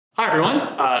Hi, everyone.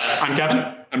 I'm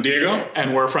Kevin. I'm Diego.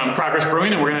 And we're from Progress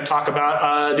Brewing, and we're going to talk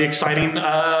about the exciting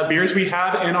beers we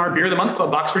have in our Beer of the Month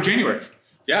Club box for January.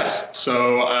 Yes,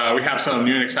 so we have some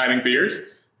new and exciting beers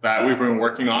that we've been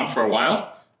working on for a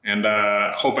while, and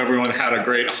hope everyone had a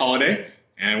great holiday.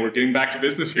 And we're getting back to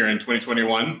business here in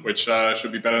 2021, which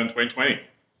should be better than 2020.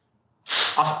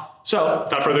 Awesome. So,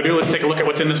 without further ado, let's take a look at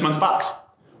what's in this month's box.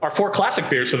 Our 4 classic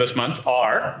beers for this month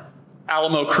are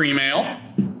Alamo Cream Ale,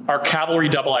 our Cavalry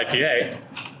Double IPA,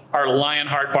 our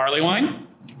Lionheart Barley Wine,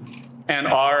 and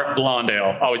our Blonde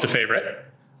Ale, always a favorite.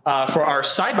 For our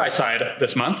side-by-side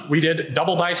this month, we did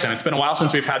Double Bison. It's been a while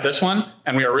since we've had this one,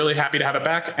 and we are really happy to have it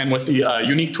back, and with the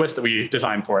unique twist that we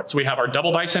designed for it. So we have our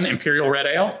Double Bison Imperial Red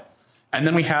Ale, and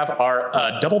then we have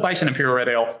our Double Bison Imperial Red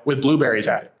Ale with blueberries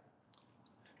added.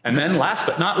 And then last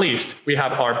but not least, we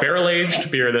have our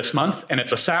barrel-aged beer this month, and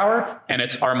it's a sour, and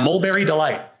it's our Mulberry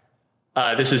Delight.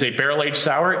 This is a barrel-aged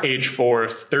sour, aged for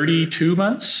 32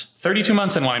 months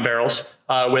in wine barrels,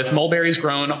 with mulberries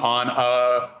grown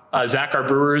on Zach, our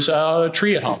brewer's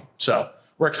tree at home. So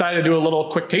we're excited to do a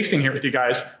little quick tasting here with you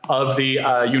guys of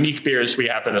the unique beers we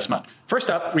have for this month. First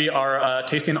up, we are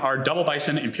tasting our Double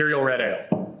Bison Imperial Red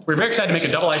Ale. We're very excited to make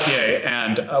a double IPA,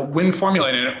 and when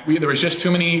formulating it, there was just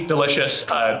too many delicious,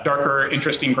 darker,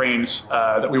 interesting grains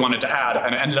that we wanted to add,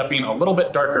 and it ended up being a little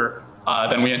bit darker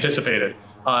than we anticipated.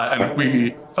 And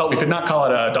we felt we could not call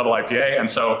it a double IPA, and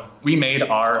so we made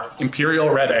our Imperial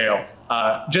Red Ale,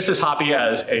 just as hoppy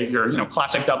as your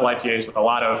classic double IPAs with a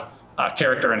lot of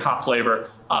character and hop flavor,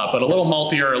 but a little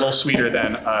maltier, a little sweeter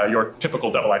than your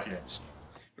typical double IPAs.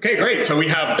 Okay, great. So we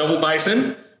have Double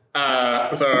Bison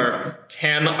with our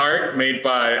can art made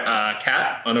by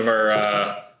Kat, one of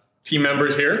our team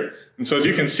members here. And so as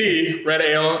you can see, Red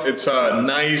Ale, it's a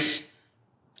nice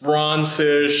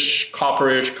bronzish,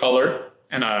 copperish color.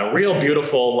 And a real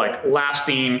beautiful, like,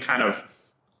 lasting kind of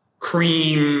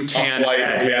cream tan.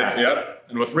 Yeah. Yep.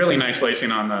 And with really nice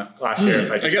lacing on the glass here.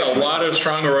 If I get a lot of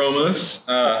strong aromas,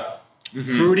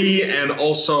 fruity and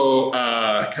also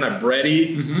kind of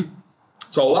bready.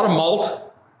 So a lot of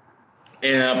malt,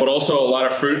 but also a lot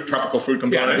of fruit, tropical fruit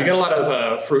component. Yeah, you get a lot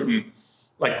of fruit and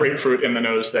like grapefruit in the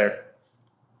nose there.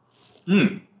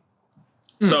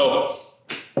 So,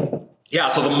 yeah,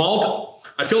 so the malt,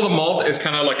 I feel the malt is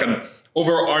kind of like an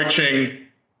overarching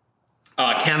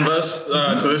canvas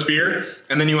to this beer.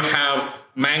 And then you have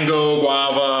mango,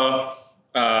 guava,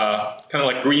 kind of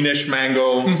like greenish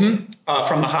mango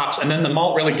from the hops. And then the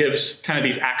malt really gives kind of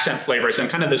these accent flavors and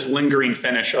kind of this lingering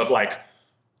finish of like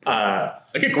a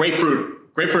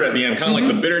grapefruit at the end, kind of like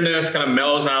the bitterness kind of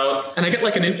mellows out. And I get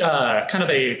like an kind of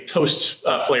a toast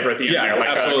flavor at the end there,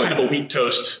 like kind of a wheat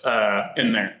toast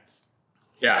in there.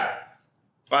 Yeah.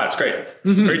 Wow, it's great.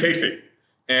 Very tasty.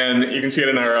 And you can see it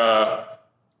in our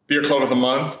Beer Club of the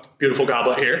Month. Beautiful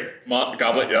goblet here.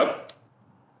 Goblet, yep.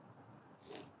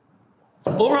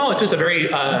 Overall, it's just a very,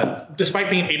 despite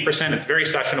being 8%, it's very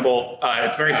sessionable.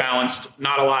 It's very balanced.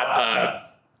 Not a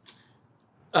lot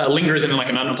lingers in like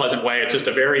an unpleasant way. It's just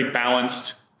a very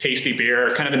balanced, tasty beer.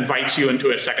 Kind of invites you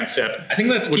into a second sip. I think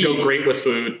that's would go great with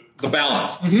food. The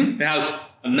balance. It has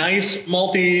a nice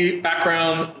malty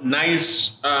background,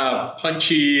 nice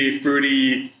punchy,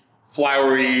 fruity,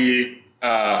 flowery,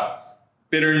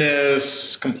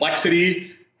 bitterness,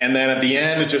 complexity, and then at the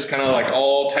end it just kind of like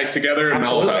all ties together and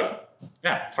melts out.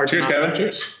 Yeah. It's hard. Cheers, Kevin.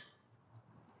 Cheers.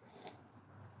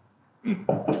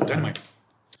 Dynamite.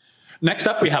 Next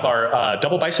up, we have our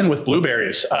Double Bison with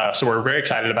blueberries. So we're very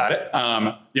excited about it.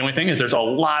 The only thing is there's a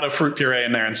lot of fruit puree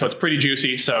in there, and so it's pretty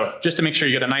juicy. So just to make sure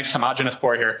you get a nice homogeneous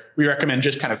pour here, we recommend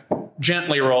just kind of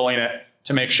gently rolling it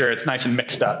to make sure it's nice and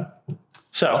mixed up.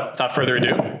 So without further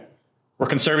ado, we're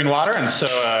conserving water, and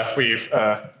so we've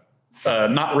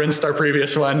not rinsed our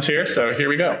previous ones here. So here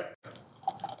we go.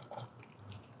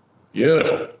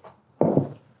 Beautiful.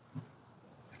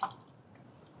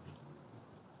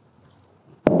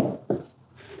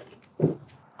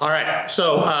 All right,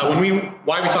 so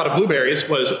why we thought of blueberries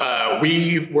was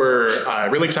we were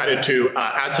really excited to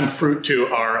add some fruit to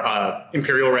our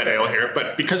Imperial Red Ale here,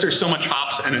 but because there's so much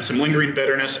hops and some lingering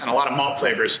bitterness and a lot of malt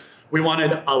flavors, we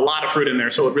wanted a lot of fruit in there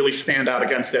so it would really stand out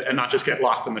against it and not just get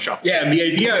lost in the shuffle. Yeah, and the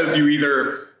idea is you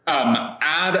either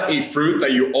add a fruit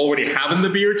that you already have in the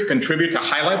beer to contribute to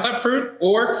highlight that fruit,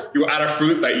 or you add a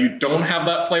fruit that you don't have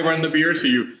that flavor in the beer, so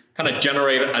you kind of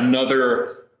generate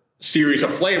another series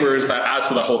of flavors that adds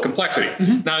to the whole complexity.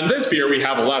 Now in this beer, we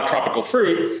have a lot of tropical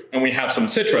fruit and we have some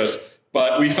citrus,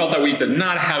 but we felt that we did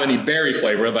not have any berry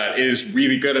flavor that is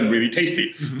really good and really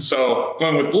tasty. So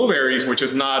going with blueberries, which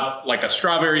is not like a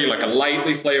strawberry, like a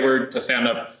lightly flavored to stand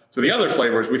up to the other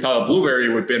flavors, we thought a blueberry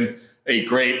would have been a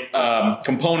great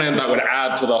component that would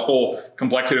add to the whole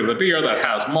complexity of the beer that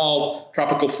has malt,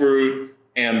 tropical fruit,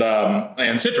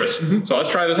 and citrus. So let's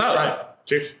try this out. Right.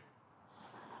 Cheers.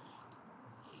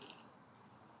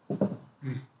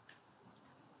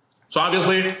 So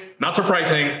obviously, not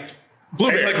surprising,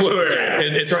 Blueberry. tastes like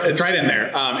blueberry. It's right in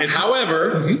there.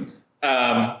 However,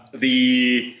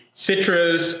 the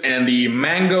citrus and the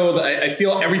mango, I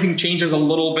feel everything changes a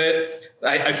little bit.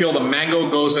 I feel the mango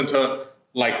goes into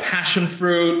like passion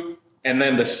fruit, and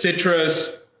then the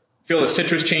citrus, I feel the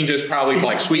citrus changes probably to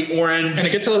like sweet orange. And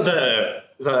it gets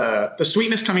the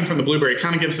sweetness coming from the blueberry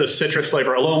kind of gives the citrus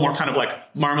flavor a little more kind of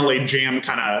like marmalade jam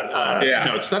kind of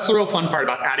notes. That's the real fun part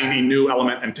about adding a new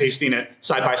element and tasting it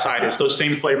side by side is those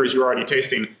same flavors you're already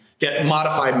tasting get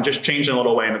modified and just change in a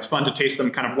little way. And it's fun to taste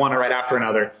them kind of one right after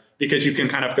another because you can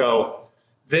kind of go,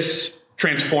 this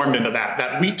transformed into that.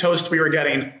 That wheat toast we were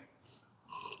getting.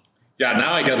 Yeah,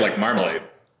 now I get like marmalade.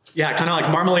 Yeah, kind of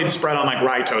like marmalade spread on like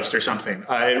rye toast or something.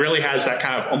 It really has that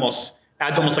kind of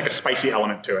adds almost like a spicy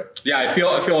element to it. Yeah, I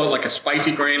feel like a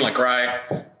spicy grain like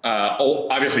rye,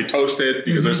 obviously toasted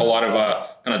because there's a lot of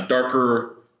kind of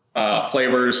darker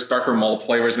flavors, darker malt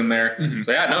flavors in there.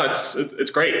 So yeah, no,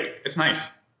 it's great. It's nice.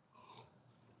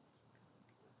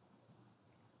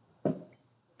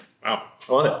 Wow,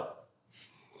 I love it.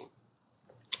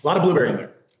 A lot of blueberry in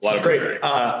there. a lot of blueberry.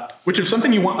 Which is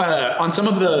something you want on some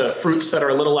of the fruits that are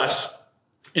a little less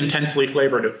intensely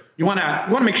flavored. You want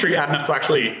to make sure you add enough to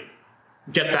actually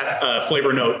get that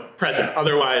flavor note present.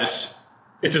 Otherwise,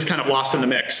 it's just kind of lost in the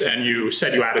mix, and you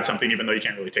said you added something even though you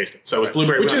can't really taste it. So with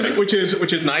blueberry, which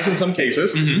is nice in some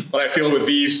cases, but I feel with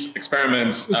these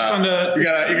experiments, it's fun to you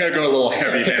gotta go a little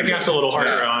heavy. hit the gas a little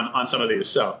harder on some of these.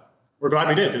 So we're glad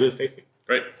we did because it's tasty.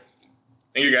 Great,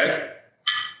 thank you guys.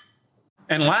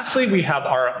 And lastly, we have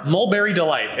our Mulberry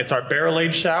Delight. It's our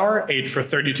barrel-aged sour, aged for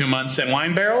 32 months in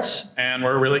wine barrels, and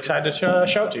we're really excited to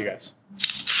show it to you guys.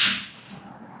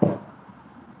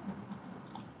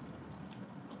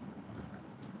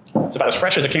 It's about as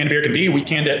fresh as a canned beer can be. We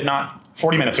canned it not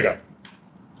 40 minutes ago.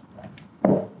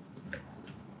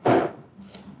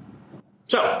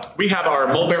 So we have our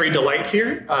Mulberry Delight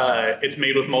here. It's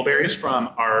made with mulberries from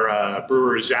our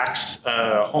brewer Zach's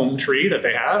home tree that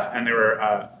they have, and they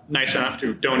were nice enough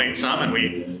to donate some, and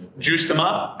we juiced them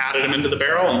up, added them into the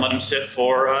barrel, and let them sit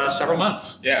for several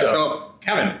months. Yeah. So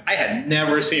Kevin, I had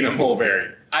never seen a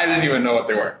mulberry. I didn't even know what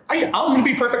they were. I'm going to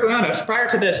be perfectly honest. Prior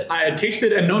to this, I had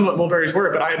tasted and known what mulberries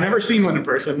were, but I had never seen one in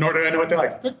person, nor did I know what they're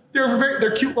like.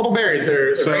 They're cute little berries.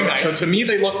 They're very nice. So to me,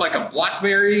 they look like a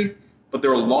blackberry, but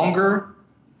they're longer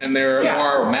and they're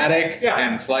more aromatic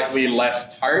and slightly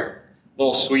less tart, a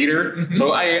little sweeter.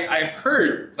 So I've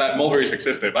heard that mulberries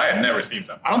existed, but I had never seen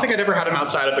some. I don't think I'd ever had them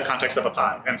outside of the context of a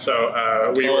pie, and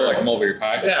so we were like mulberry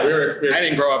pie. Yeah, we were I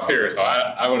didn't grow up here, so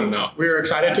I wouldn't know. We were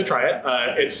excited to try it.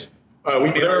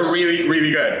 They're really, really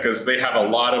good because they have a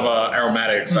lot of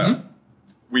aromatics that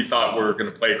we thought were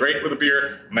going to play great with the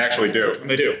beer, and they actually do. And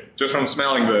they do. Just from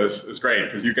smelling this is great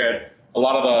because you get a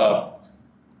lot of the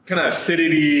kind of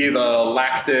acidity, the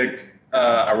lactic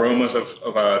aromas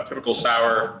of a typical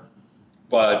sour,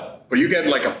 but you get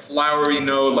like a flowery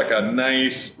note, like a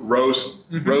nice rose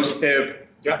hip,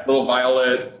 little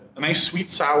violet. A nice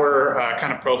sweet sour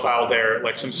kind of profile there,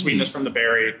 like some sweetness from the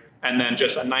berry, and then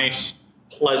just a nice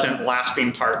pleasant,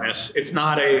 lasting tartness. It's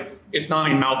not a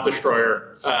mouth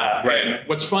destroyer. Right. And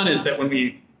what's fun is that when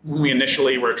we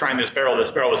initially were trying this barrel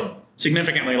was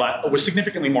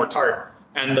significantly more tart,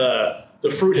 and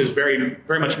the fruit has very,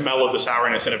 very much mellowed the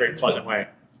sourness in a very pleasant way.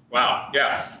 Wow.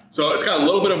 Yeah. So it's got a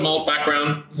little bit of malt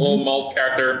background, little malt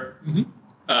character.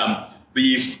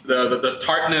 The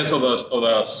tartness of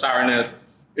the sourness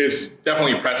is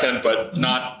definitely present, but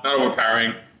not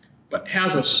overpowering. But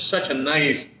has such a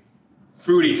nice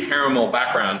fruity caramel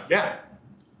background. Yeah.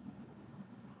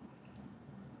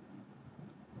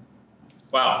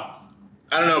 Wow.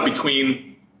 I don't know,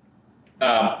 between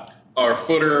our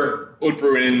footer Oud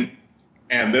Bruin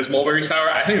and this mulberry sour,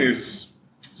 I think this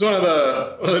is one of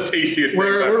the tastiest things.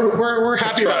 We're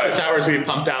happy about the sours we've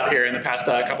pumped out here in the past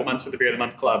couple months for the Beer of the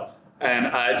Month Club.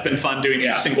 And it's been fun doing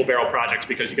these single barrel projects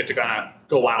because you get to kind of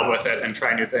go wild with it and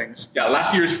try new things. Yeah,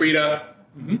 last year's Frida,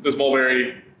 this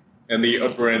mulberry, and the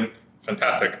Oud Bruin.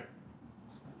 Fantastic.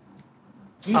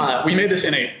 We made this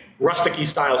in a rustic-y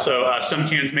style, so some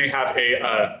cans may have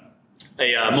a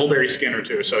mulberry skin or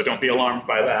two, so don't be alarmed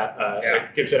by that.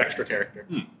 It gives it extra character.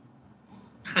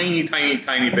 Tiny, tiny,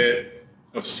 tiny bit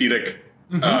of acetic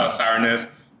sourness,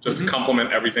 just to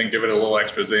complement everything, give it a little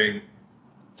extra zing.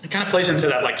 It kind of plays into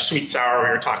that like sweet sour we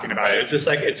were talking about. It's just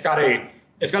like it's got a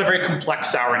very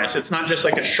complex sourness. It's not just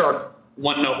like a sharp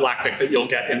one-note lactic that you'll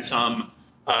get in some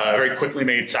very quickly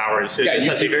made sours. Yeah, This you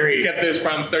has a very get this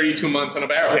from 32 months in a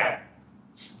barrel. yeah.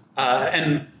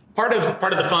 And part of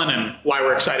the fun and why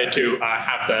we're excited to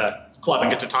have the club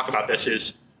and get to talk about this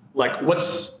is like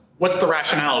what's the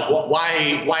rationale of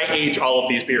why age all of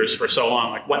these beers for so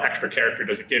long? Like what extra character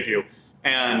does it give you?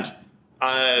 And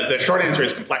the short answer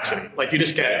is complexity. Like you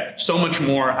just get so much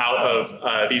more out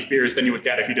of these beers than you would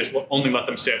get if you just only let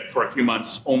them sit for a few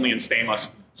months, only in stainless,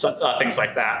 things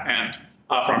like that. And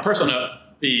from a personal note,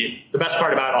 the best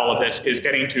part about all of this is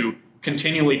getting to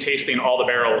continually tasting all the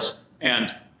barrels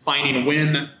and finding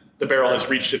when the barrel has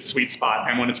reached its sweet spot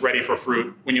and when it's ready for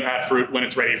fruit, when you add fruit, when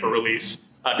it's ready for release,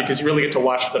 because you really get to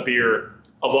watch the beer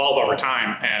evolve over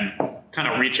time and kind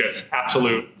of reach its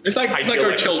absolute. It's like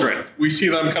our children. We see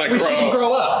them kind of grow. We see them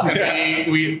grow up. Yeah.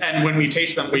 And when we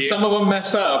taste them, some of them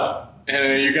mess up,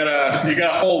 and you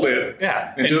gotta hold it.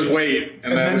 Yeah. And just wait.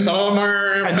 And then some of them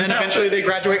are. And then eventually they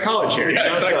graduate college here.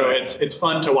 Yeah, exactly. So it's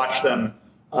fun to watch them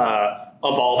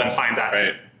evolve and find that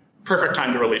perfect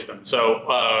time to release them.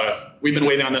 So we've been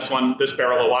waiting on this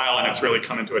barrel a while, and it's really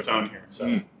come into its own here. So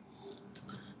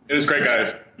it is great,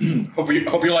 guys. hope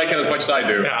you like it as much as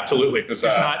I do. Yeah, absolutely. If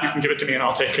not, you can give it to me and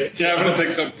I'll take it. So. Yeah, I'm gonna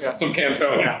take some cans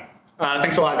home. Yeah.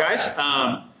 Thanks a lot, guys.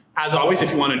 As always,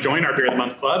 if you want to join our Beer of the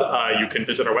Month Club, you can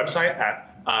visit our website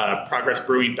at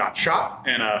progressbrewing.shop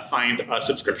and find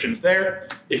subscriptions there.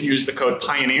 If you use the code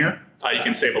PIONEER, you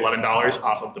can save $11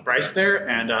 off of the price there,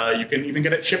 and you can even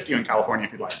get it shipped to you in California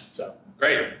if you'd like. So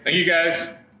great. Thank you, guys.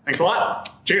 Thanks a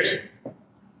lot. Cheers.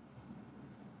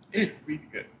 It is really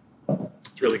good.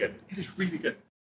 It's really good. It is really good.